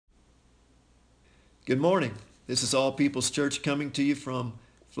Good morning. This is All People's Church coming to you from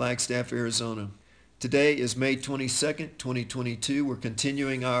Flagstaff, Arizona. Today is May 22nd, 2022. We're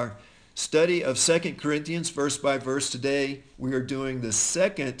continuing our study of 2 Corinthians verse by verse. Today we are doing the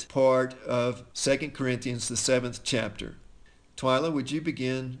second part of 2 Corinthians, the 7th chapter. Twyla, would you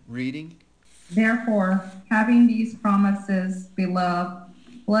begin reading? Therefore, having these promises, beloved,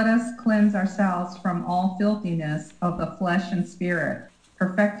 let us cleanse ourselves from all filthiness of the flesh and spirit,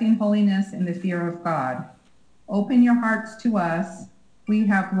 perfecting holiness in the fear of God. Open your hearts to us. We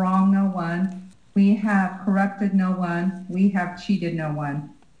have wronged no one. We have corrupted no one. We have cheated no one.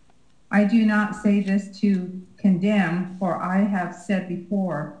 I do not say this to condemn, for I have said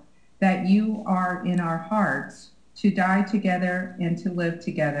before that you are in our hearts, to die together and to live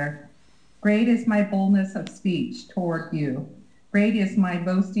together. Great is my boldness of speech toward you. Great is my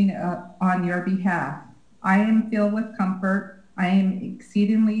boasting on your behalf. I am filled with comfort. I am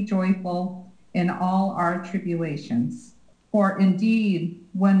exceedingly joyful in all our tribulations. For indeed,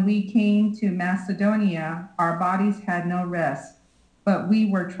 when we came to Macedonia, our bodies had no rest, but we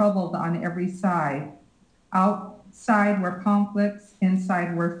were troubled on every side. Outside were conflicts,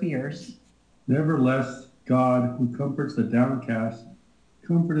 inside were fears. Nevertheless, God, who comforts the downcast,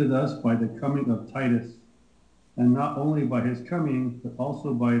 comforted us by the coming of Titus, and not only by his coming, but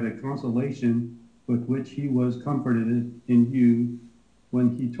also by the consolation with which he was comforted in you,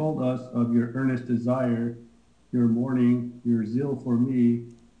 when he told us of your earnest desire, your mourning, your zeal for me,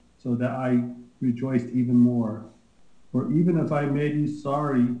 so that I rejoiced even more. For even if I made you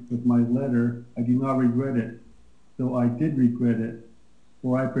sorry with my letter, I do not regret it, though I did regret it,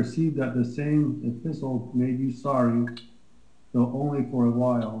 for I perceived that the same epistle made you sorry, though only for a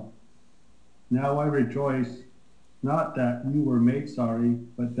while. Now I rejoice, not that you were made sorry,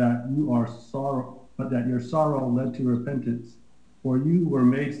 but that your sorrow led to repentance. For you were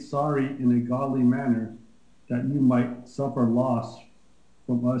made sorry in a godly manner, that you might suffer loss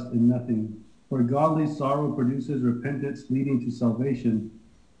from us in nothing. For godly sorrow produces repentance leading to salvation,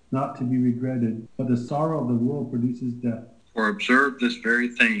 not to be regretted, but the sorrow of the world produces death. For observe this very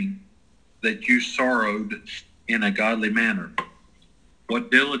thing, that you sorrowed in a godly manner.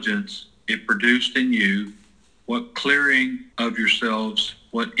 What diligence it produced in you, what clearing of yourselves,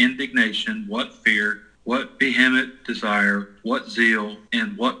 what indignation, what fear, what vehement desire, what zeal,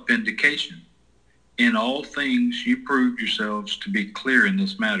 and what vindication. In all things you proved yourselves to be clear in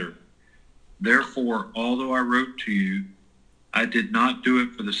this matter. Therefore, although I wrote to you, I did not do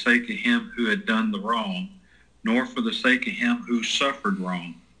it for the sake of him who had done the wrong, nor for the sake of him who suffered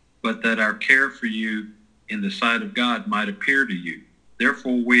wrong, but that our care for you in the sight of God might appear to you.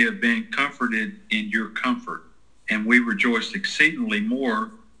 Therefore we have been comforted in your comfort, and we rejoice exceedingly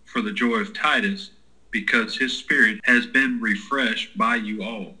more for the joy of Titus, because his spirit has been refreshed by you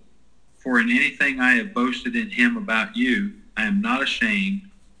all. For in anything I have boasted in him about you, I am not ashamed,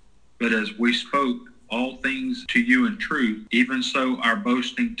 but as we spoke all things to you in truth, even so our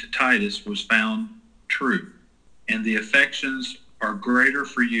boasting to Titus was found true. And the affections are greater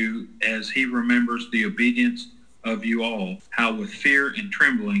for you as he remembers the obedience of you all, how with fear and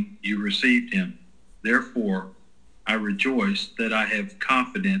trembling you received him. Therefore, I rejoice that I have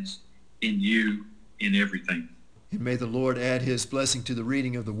confidence in you in everything. And may the Lord add his blessing to the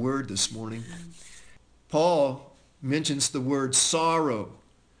reading of the word this morning. Paul mentions the word sorrow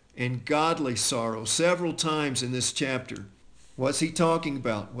and godly sorrow several times in this chapter. What's he talking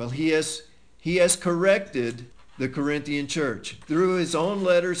about? Well, he has corrected the Corinthian church through his own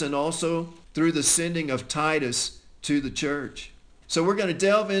letters and also through the sending of Titus to the church. So we're going to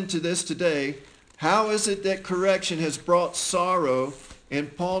delve into this today. How is it that correction has brought sorrow?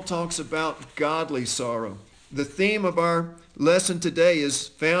 And Paul talks about godly sorrow. The theme of our lesson today is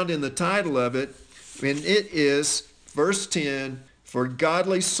found in the title of it, and it is verse 10, for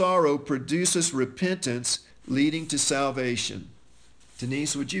godly sorrow produces repentance leading to salvation.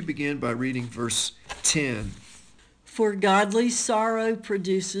 Denise, would you begin by reading verse 10? For godly sorrow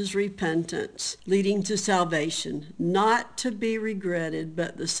produces repentance, leading to salvation, not to be regretted,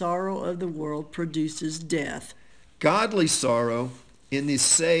 but the sorrow of the world produces death. Godly sorrow in the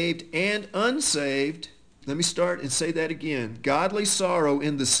saved and unsaved. Let me start and say that again. Godly sorrow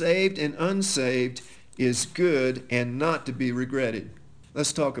in the saved and unsaved is good and not to be regretted.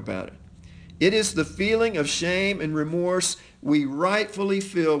 Let's talk about it. It is the feeling of shame and remorse we rightfully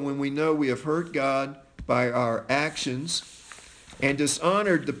feel when we know we have hurt God by our actions and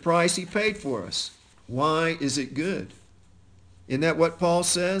dishonored the price he paid for us. Why is it good? Isn't that what Paul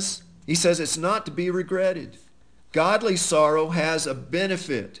says? He says it's not to be regretted. Godly sorrow has a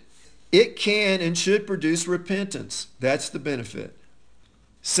benefit. It can and should produce repentance. That's the benefit.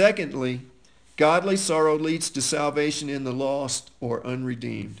 Secondly, Godly sorrow leads to salvation in the lost or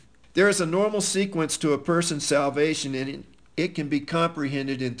unredeemed. There is a normal sequence to a person's salvation, and it can be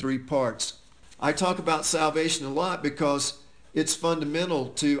comprehended in three parts. I talk about salvation a lot because it's fundamental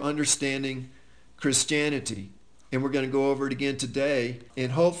to understanding Christianity. And we're going to go over it again today.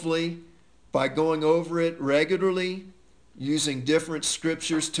 And hopefully, by going over it regularly, using different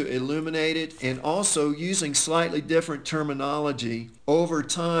scriptures to illuminate it, and also using slightly different terminology, over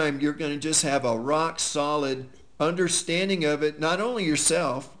time, you're going to just have a rock-solid understanding of it, not only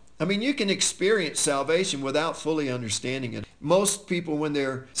yourself. I mean, you can experience salvation without fully understanding it. Most people, when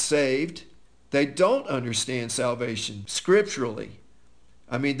they're saved, they don't understand salvation scripturally.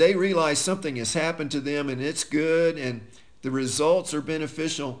 I mean, they realize something has happened to them and it's good and the results are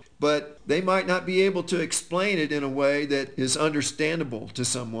beneficial, but they might not be able to explain it in a way that is understandable to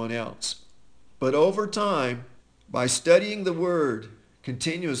someone else. But over time, by studying the Word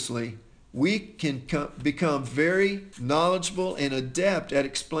continuously, we can become very knowledgeable and adept at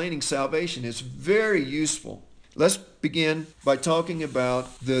explaining salvation. It's very useful. Let's begin by talking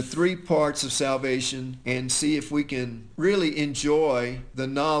about the three parts of salvation and see if we can really enjoy the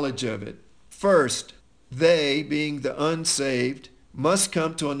knowledge of it. First, they, being the unsaved, must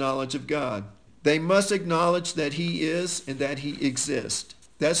come to a knowledge of God. They must acknowledge that He is and that He exists.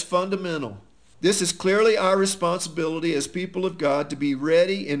 That's fundamental. This is clearly our responsibility as people of God to be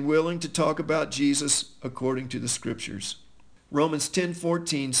ready and willing to talk about Jesus according to the Scriptures. Romans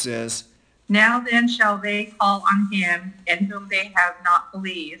 10:14 says, Now then shall they call on him in whom they have not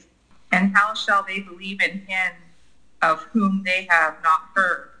believed, and how shall they believe in him of whom they have not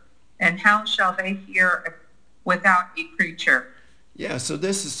heard? And how shall they hear without a preacher? Yeah, so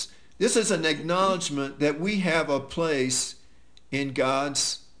this is an acknowledgement that we have a place in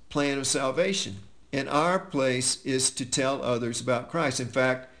God's plan of salvation. And our place is to tell others about Christ. In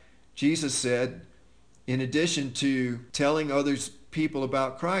fact, Jesus said, in addition to telling others people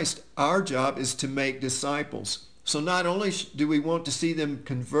about Christ, our job is to make disciples. So not only do we want to see them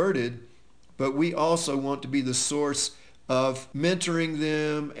converted, but we also want to be the source of mentoring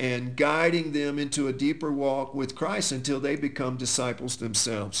them and guiding them into a deeper walk with Christ until they become disciples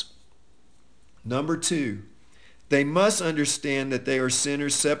themselves. Number 2, they must understand that they are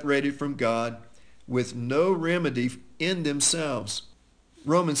sinners separated from God with no remedy in themselves.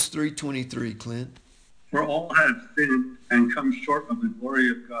 Romans 3:23, Clint. For all have sinned and come short of the glory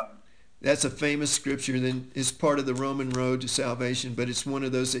of God. That's a famous scripture that is part of the Roman road to salvation, but it's one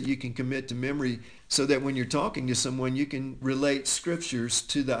of those that you can commit to memory so that when you're talking to someone, you can relate scriptures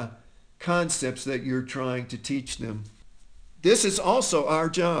to the concepts that you're trying to teach them. This is also our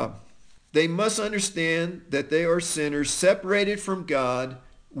job. They must understand that they are sinners separated from God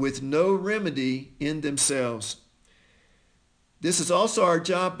with no remedy in themselves. This is also our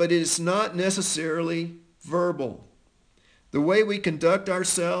job, but it is not necessarily verbal. The way we conduct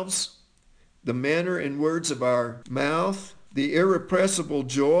ourselves, the manner and words of our mouth, the irrepressible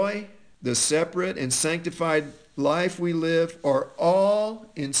joy, the separate and sanctified life we live are all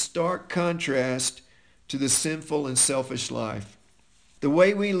in stark contrast to the sinful and selfish life. The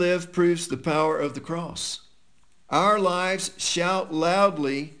way we live proves the power of the cross. Our lives shout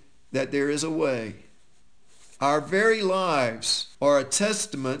loudly that there is a way. Our very lives are a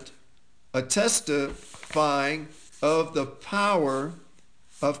testifying of the power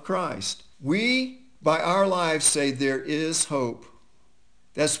of Christ. We, by our lives, say there is hope.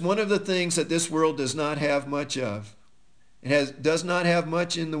 That's one of the things that this world does not have much of. It does not have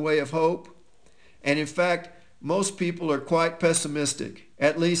much in the way of hope. And in fact, most people are quite pessimistic,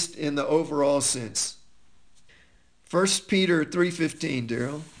 at least in the overall sense. 1 Peter 3:15,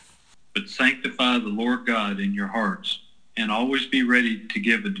 Daryl. But sanctify the Lord God in your hearts, and always be ready to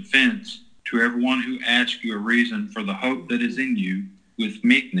give a defense to everyone who asks you a reason for the hope that is in you with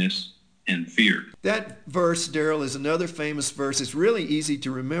meekness and fear. That verse, Daryl, is another famous verse. It's really easy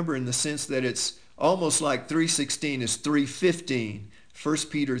to remember in the sense that it's almost like 3:16 is 3:15, 1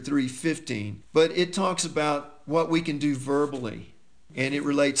 Peter 3:15. But it talks about what we can do verbally, and it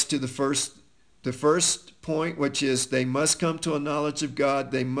relates to the first point, which is they must come to a knowledge of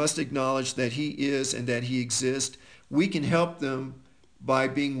God. They must acknowledge that He is and that He exists. We can help them by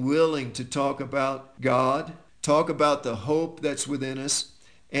being willing to talk about God, talk about the hope that's within us.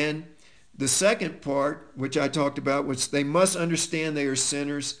 And the second part, which I talked about, was they must understand they are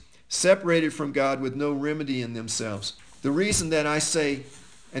sinners, separated from God with no remedy in themselves. The reason that I say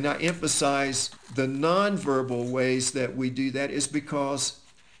and I emphasize the nonverbal ways that we do that is because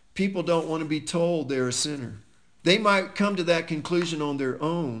people don't want to be told they're a sinner. They might come to that conclusion on their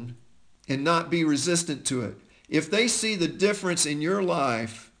own and not be resistant to it. If they see the difference in your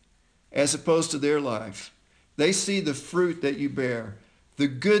life as opposed to their life. They see the fruit that you bear, the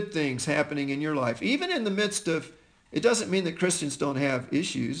good things happening in your life. Even in the midst of, it doesn't mean that Christians don't have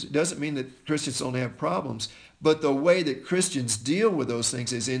issues. It doesn't mean that Christians don't have problems. But the way that Christians deal with those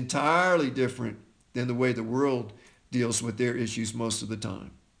things is entirely different than the way the world deals with their issues most of the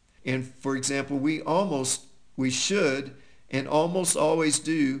time. And for example, we should and almost always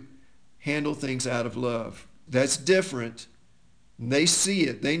do handle things out of love. That's different. They see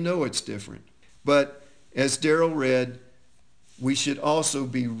it. They know it's different. But as Daryl read, we should also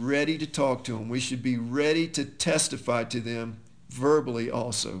be ready to talk to them. We should be ready to testify to them verbally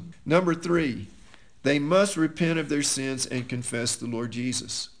also. Number 3, they must repent of their sins and confess the Lord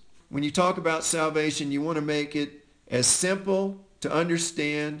Jesus. When you talk about salvation, you want to make it as simple to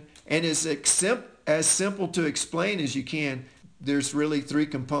understand and as simple to explain as you can. There's really 3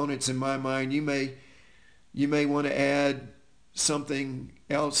 components in my mind. You may want to add something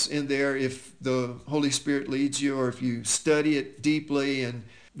else in there if the Holy Spirit leads you, or if you study it deeply, and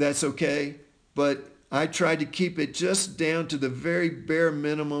that's okay. But I tried to keep it just down to the very bare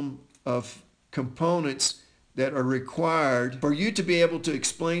minimum of components that are required for you to be able to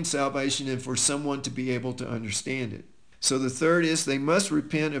explain salvation and for someone to be able to understand it. So the third is they must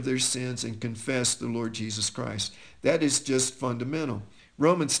repent of their sins and confess the Lord Jesus Christ. That is just fundamental.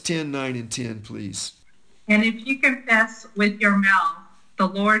 Romans 10:9 and 10, please. And if you confess with your mouth the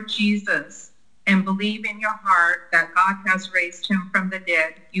Lord Jesus and believe in your heart that God has raised him from the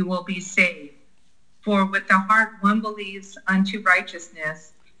dead, you will be saved. For with the heart one believes unto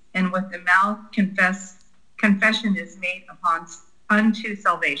righteousness, and with the mouth confession is made unto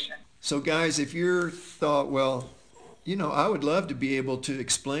salvation. So guys, if you're thought, well, I would love to be able to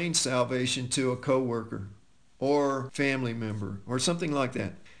explain salvation to a coworker or family member or something like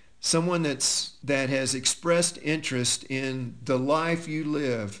that. Someone that has expressed interest in the life you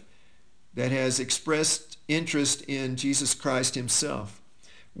live, that has expressed interest in Jesus Christ himself.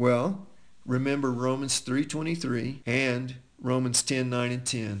 Well, remember Romans 3:23 and Romans 10:9 and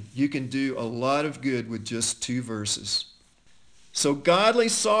 10. You can do a lot of good with just 2 verses. So godly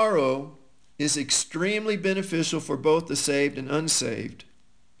sorrow is extremely beneficial for both the saved and unsaved.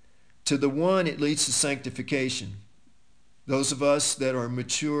 To the one, it leads to sanctification. Those of us that are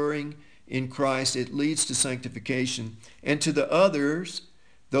maturing in Christ, it leads to sanctification. And to the others,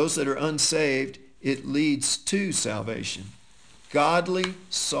 those that are unsaved, it leads to salvation. Godly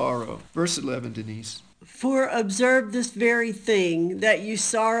sorrow. Verse 11, Denise. For observe this very thing, that you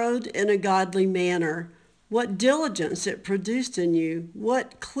sorrowed in a godly manner. What diligence it produced in you,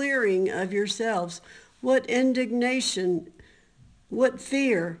 what clearing of yourselves, what indignation, what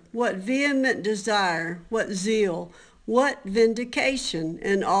fear, what vehement desire, what zeal, what vindication.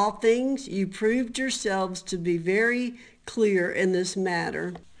 In all things you proved yourselves to be very clear in this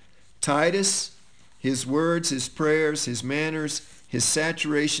matter. Titus, his words, his prayers, his manners, his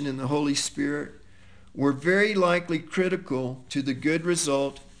saturation in the Holy Spirit were very likely critical to the good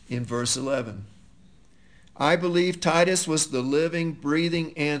result in verse 11. I believe Titus was the living,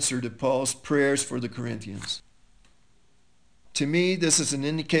 breathing answer to Paul's prayers for the Corinthians. To me, this is an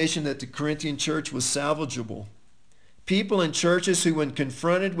indication that the Corinthian church was salvageable. People in churches who, when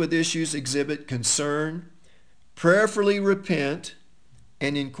confronted with issues, exhibit concern, prayerfully repent,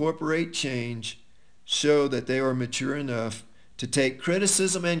 and incorporate change, show that they are mature enough to take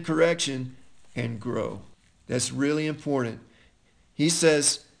criticism and correction and grow. That's really important. He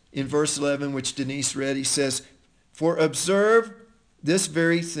says in verse 11, which Denise read, he says, for observe this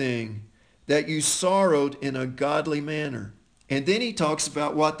very thing, that you sorrowed in a godly manner. And then he talks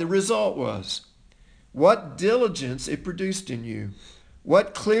about what the result was. What diligence it produced in you.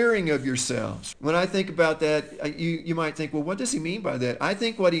 What clearing of yourselves. When I think about that, you might think, well, what does he mean by that? I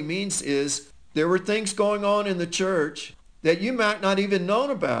think what he means is there were things going on in the church that you might not even known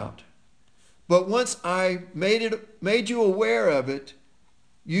about. But once I made you aware of it,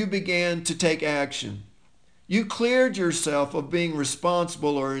 you began to take action. You cleared yourself of being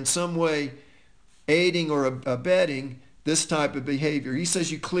responsible or in some way aiding or abetting this type of behavior. He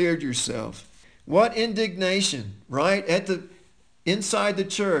says you cleared yourself. What indignation, right? Inside the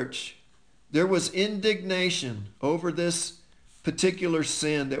church, there was indignation over this particular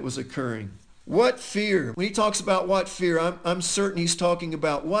sin that was occurring. What fear? When he talks about what fear, I'm certain he's talking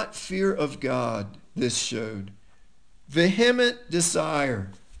about what fear of God this showed. Vehement desire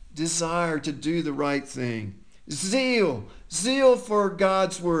to do the right thing. Zeal for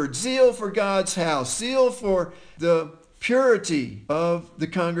God's word, zeal for God's house, zeal for the purity of the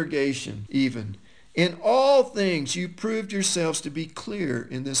congregation even. In all things you proved yourselves to be clear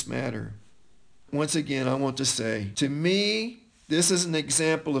in this matter. Once again, I want to say, to me, This is an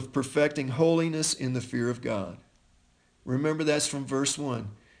example of perfecting holiness in the fear of God. Remember, that's from verse 1.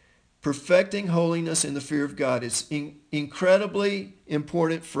 Perfecting holiness in the fear of God. It's an incredibly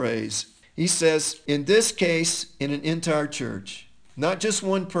important phrase. He says, in this case, in an entire church. Not just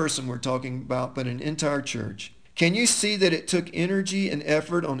one person we're talking about, but an entire church. Can you see that it took energy and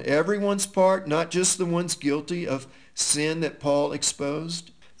effort on everyone's part, not just the ones guilty of sin that Paul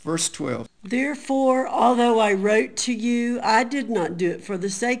exposed? Verse 12. Therefore, although I wrote to you, I did not do it for the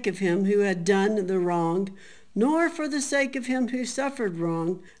sake of him who had done the wrong, nor for the sake of him who suffered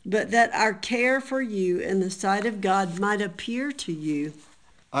wrong, but that our care for you in the sight of God might appear to you.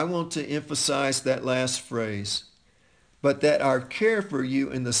 I want to emphasize that last phrase. But that our care for you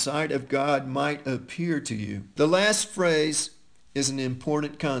in the sight of God might appear to you. The last phrase is an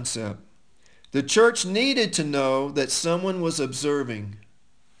important concept. The church needed to know that someone was observing.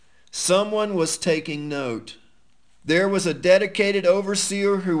 Someone was taking note. There was a dedicated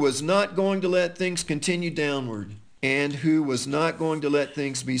overseer who was not going to let things continue downward and who was not going to let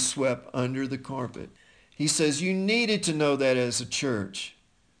things be swept under the carpet. He says you needed to know that as a church,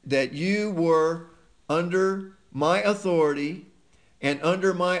 that you were under my authority and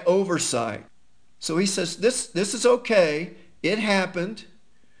under my oversight. So he says this is okay. It happened.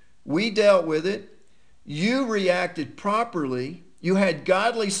 We dealt with it. You reacted properly. You had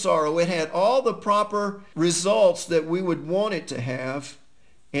godly sorrow. It had all the proper results that we would want it to have.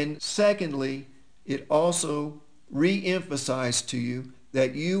 And secondly, it also re-emphasized to you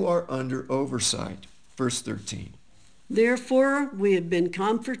that you are under oversight. Verse 13. Therefore, we have been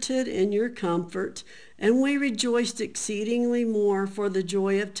comforted in your comfort, and we rejoiced exceedingly more for the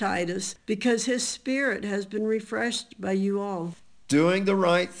joy of Titus, because his spirit has been refreshed by you all. Doing the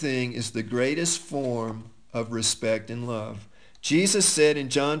right thing is the greatest form of respect and love. Jesus said in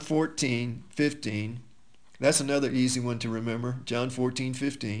John 14:15, that's another easy one to remember, John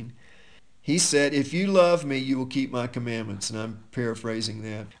 14:15. He said, if you love me, you will keep my commandments. And I'm paraphrasing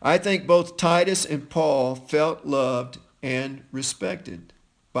that. I think both Titus and Paul felt loved and respected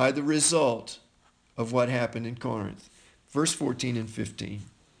by the result of what happened in Corinth. Verse 14 and 15.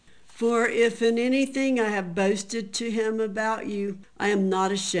 For if in anything I have boasted to him about you, I am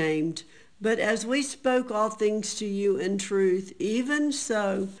not ashamed. But as we spoke all things to you in truth, even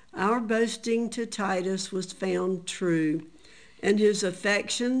so our boasting to Titus was found true. And his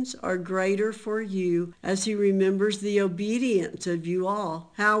affections are greater for you as he remembers the obedience of you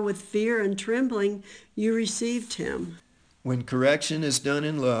all, how with fear and trembling you received him. When correction is done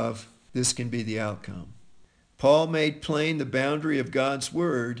in love, this can be the outcome. Paul made plain the boundary of God's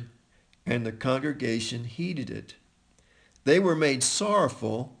word, and the congregation heeded it. They were made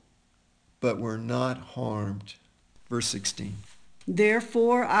sorrowful, but were not harmed. Verse 16.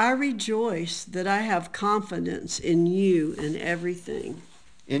 Therefore I rejoice that I have confidence in you in everything.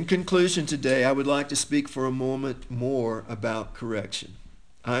 In conclusion today, I would like to speak for a moment more about correction.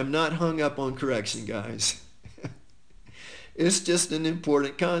 I'm not hung up on correction, guys. It's just an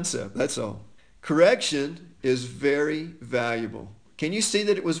important concept, that's all. Correction is very valuable. Can you see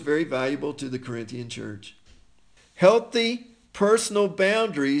that it was very valuable to the Corinthian church? Healthy personal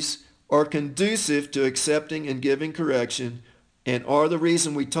boundaries are conducive to accepting and giving correction and are the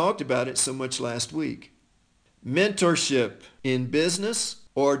reason we talked about it so much last week. Mentorship in business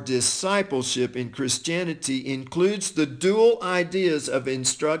or discipleship in Christianity includes the dual ideas of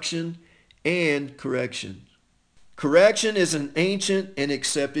instruction and correction. Correction is an ancient and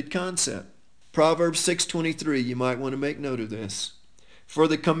accepted concept. Proverbs 6:23, you might want to make note of this. For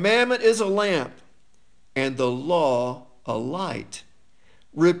the commandment is a lamp, and the law a light.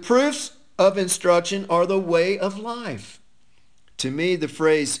 Reproofs of instruction are the way of life. To me, the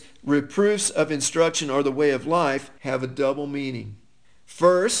phrase reproofs of instruction are the way of life have a double meaning.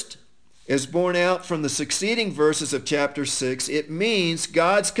 First, as borne out from the succeeding verses of chapter 6, it means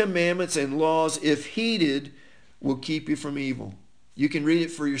God's commandments and laws, if heeded, will keep you from evil. You can read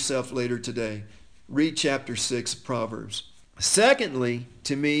it for yourself later today. Read chapter 6 of Proverbs. Secondly,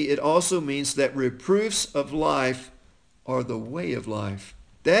 to me, it also means that reproofs of life are the way of life.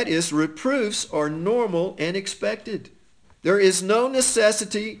 That is, reproofs are normal and expected. There is no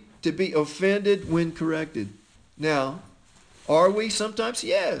necessity to be offended when corrected. Now, are we sometimes?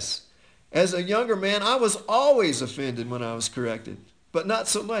 Yes. As a younger man, I was always offended when I was corrected, but not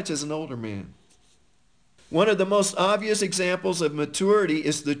so much as an older man. One of the most obvious examples of maturity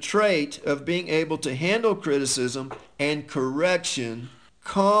is the trait of being able to handle criticism and correction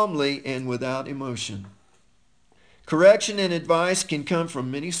calmly and without emotion. Correction and advice can come from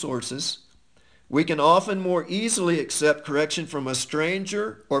many sources. We can often more easily accept correction from a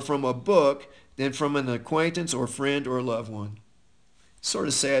stranger or from a book than from an acquaintance or friend or loved one. Sort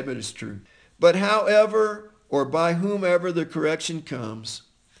of sad, but it's true. But however or by whomever the correction comes,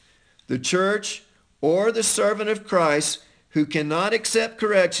 the church or the servant of Christ who cannot accept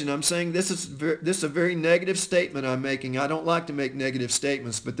correction, I'm saying this is a very negative statement I'm making. I don't like to make negative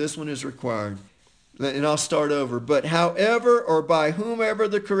statements, but this one is required. And I'll start over. But however or by whomever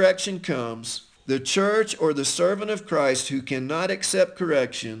the correction comes, the church or the servant of Christ who cannot accept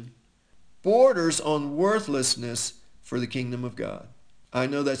correction borders on worthlessness for the kingdom of God. I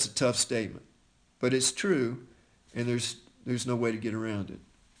know that's a tough statement, but it's true, and there's no way to get around it.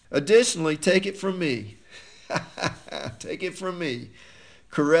 Additionally, take it from me. Take it from me.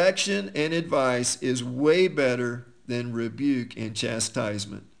 Correction and advice is way better than rebuke and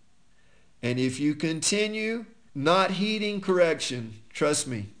chastisement. And if you continue not heeding correction, trust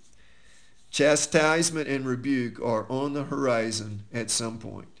me, chastisement and rebuke are on the horizon at some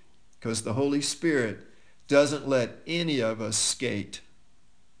point, because the Holy Spirit doesn't let any of us skate.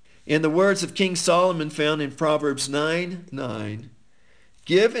 In the words of King Solomon found in Proverbs 9:9,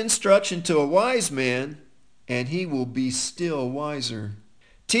 give instruction to a wise man, and he will be still wiser.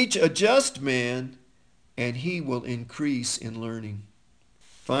 Teach a just man, and he will increase in learning.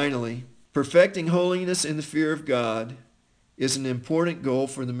 Finally, perfecting holiness in the fear of God is an important goal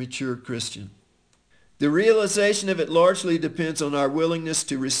for the mature Christian. The realization of it largely depends on our willingness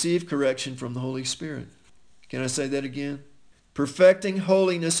to receive correction from the Holy Spirit. Can I say that again? Perfecting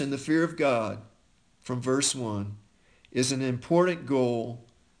holiness in the fear of God, from verse 1, is an important goal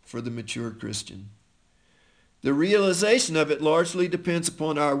for the mature Christian. The realization of it largely depends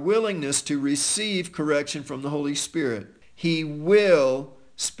upon our willingness to receive correction from the Holy Spirit. He will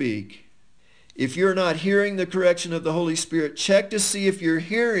speak. If you're not hearing the correction of the Holy Spirit, check to see if your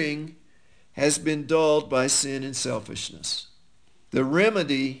hearing has been dulled by sin and selfishness. The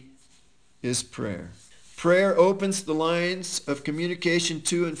remedy is prayer. Prayer opens the lines of communication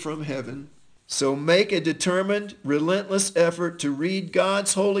to and from heaven. So make a determined, relentless effort to read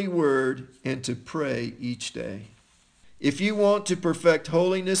God's holy word and to pray each day. If you want to perfect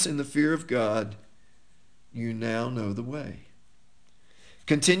holiness in the fear of God, you now know the way.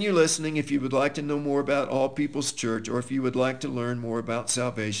 Continue listening if you would like to know more about All People's Church, or if you would like to learn more about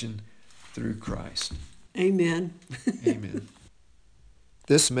salvation through Christ. Amen. Amen.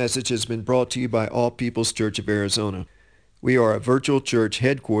 This message has been brought to you by All People's Church of Arizona. We are a virtual church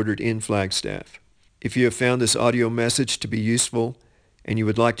headquartered in Flagstaff. If you have found this audio message to be useful and you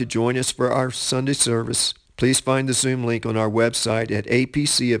would like to join us for our Sunday service, please find the Zoom link on our website at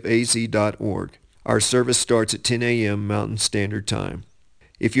apcofaz.org. Our service starts at 10 a.m. Mountain Standard Time.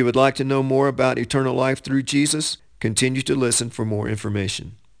 If you would like to know more about eternal life through Jesus, continue to listen for more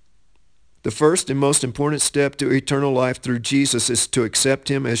information. The first and most important step to eternal life through Jesus is to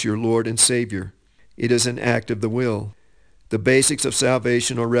accept him as your Lord and Savior. It is an act of the will. The basics of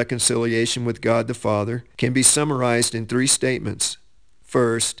salvation or reconciliation with God the Father can be summarized in 3 statements.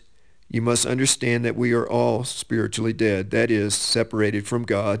 First, you must understand that we are all spiritually dead, that is, separated from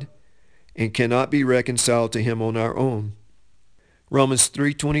God, and cannot be reconciled to him on our own. Romans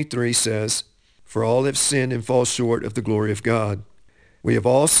 3:23 says, "For all have sinned and fall short of the glory of God." We have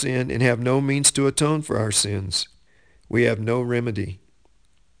all sinned and have no means to atone for our sins. We have no remedy.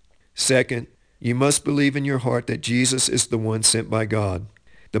 Second, you must believe in your heart that Jesus is the one sent by God.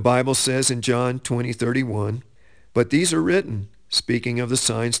 The Bible says in John 20:31, "But these are written," speaking of the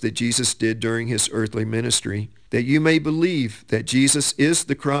signs that Jesus did during his earthly ministry, "that you may believe that Jesus is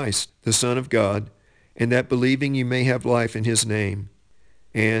the Christ, the Son of God, and that believing you may have life in his name."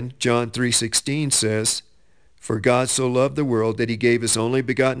 And John 3:16 says, "For God so loved the world that he gave his only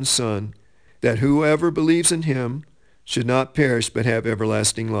begotten Son, that whoever believes in him should not perish but have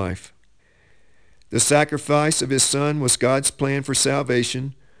everlasting life." The sacrifice of his Son was God's plan for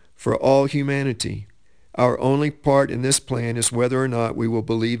salvation for all humanity. Our only part in this plan is whether or not we will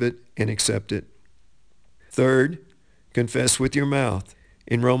believe it and accept it. Third, confess with your mouth.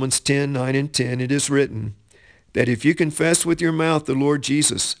 In Romans 10:9 and 10 it is written that if you confess with your mouth the Lord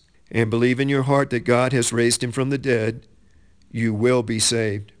Jesus and believe in your heart that God has raised him from the dead, you will be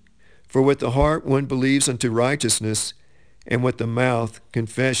saved. For with the heart one believes unto righteousness, and with the mouth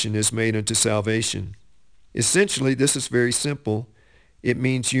confession is made unto salvation. Essentially, this is very simple. It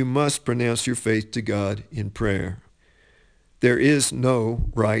means you must pronounce your faith to God in prayer. There is no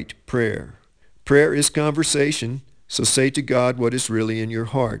right prayer. Prayer is conversation, so say to God what is really in your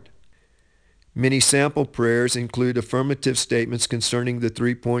heart. Many sample prayers include affirmative statements concerning the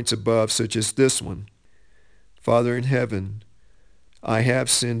 3 points above, such as this one. Father in heaven, I have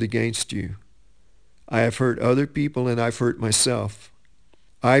sinned against you. I have hurt other people and I've hurt myself.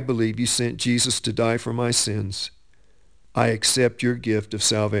 I believe you sent Jesus to die for my sins. I accept your gift of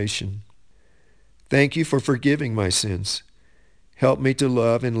salvation. Thank you for forgiving my sins. Help me to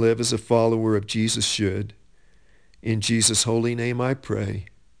love and live as a follower of Jesus should. In Jesus' holy name I pray.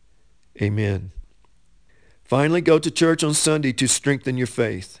 Amen. Finally, go to church on Sunday to strengthen your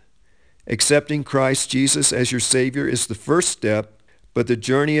faith. Accepting Christ Jesus as your Savior is the first step, but the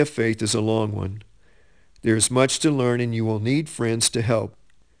journey of faith is a long one. There is much to learn, and you will need friends to help.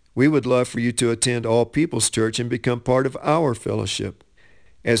 We would love for you to attend All People's Church and become part of our fellowship.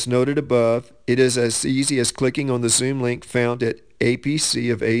 As noted above, it is as easy as clicking on the Zoom link found at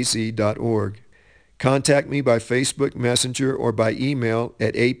apcofaz.org. Contact me by Facebook Messenger or by email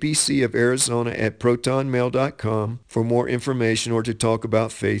at apcofarizona@protonmail.com for more information or to talk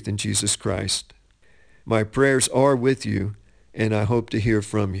about faith in Jesus Christ. My prayers are with you, and I hope to hear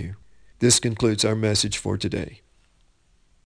from you. This concludes our message for today.